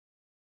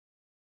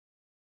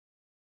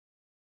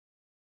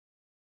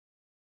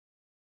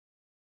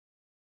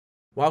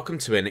Welcome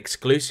to an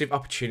exclusive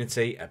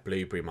opportunity at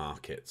Blueberry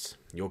Markets,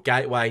 your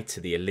gateway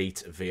to the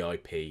elite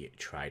VIP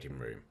trading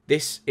room.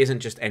 This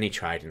isn't just any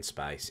trading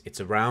space, it's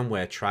a realm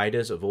where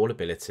traders of all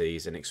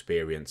abilities and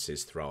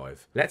experiences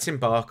thrive. Let's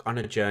embark on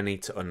a journey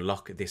to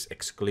unlock this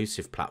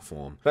exclusive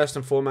platform. First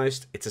and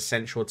foremost, it's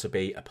essential to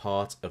be a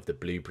part of the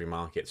Blueberry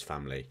Markets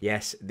family.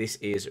 Yes, this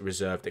is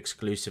reserved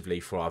exclusively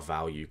for our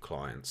value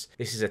clients.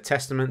 This is a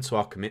testament to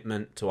our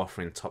commitment to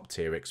offering top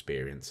tier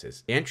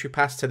experiences. The entry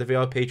pass to the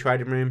VIP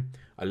trading room,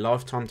 a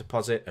lifetime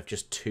deposit of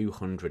just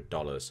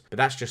 $200, but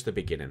that's just the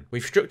beginning.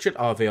 We've structured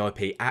our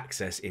VIP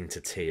access into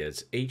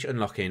tiers, each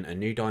unlocking a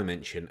new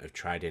dimension of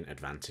trading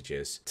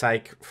advantages.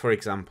 Take, for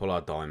example,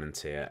 our diamond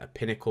tier, a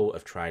pinnacle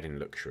of trading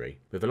luxury.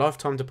 With a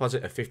lifetime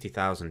deposit of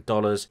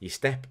 $50,000, you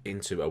step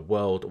into a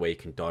world where you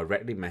can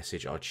directly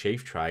message our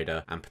chief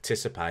trader and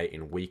participate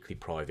in weekly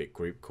private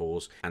group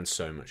calls and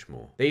so much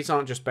more. These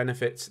aren't just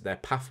benefits, they're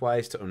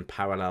pathways to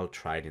unparalleled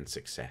trading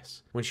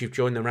success. Once you've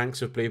joined the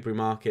ranks of Blueberry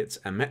Markets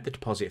and met the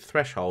deposit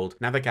threshold,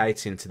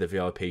 navigating to the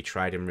VIP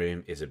trading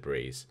room is a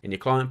breeze. In your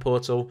client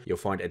portal, you'll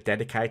find a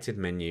dedicated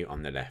menu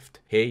on the left.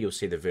 Here you'll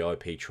see the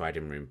VIP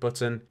trading room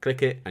button.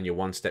 Click it and you're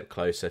one step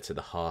closer to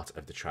the heart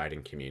of the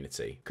trading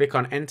community. Click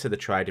on enter the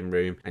trading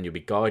room and you'll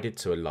be guided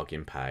to a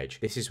login page.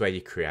 This is where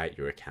you create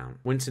your account.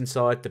 Once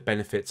inside, the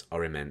benefits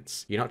are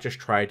immense. You're not just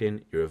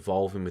trading, you're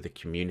evolving with a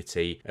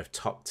community of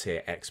top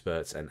tier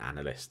experts and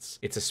analysts.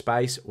 It's a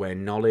space where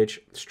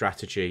knowledge,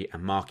 strategy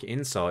and market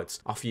insights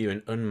offer you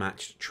an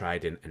unmatched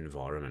trading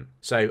environment.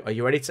 So are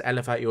you ready to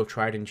elevate your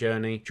trading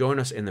journey? Join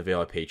us in the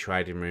VIP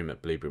trading room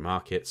at Blueberry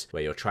Markets,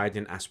 where your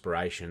trading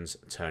aspirations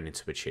turn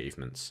into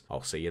achievements.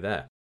 I'll see you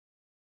there.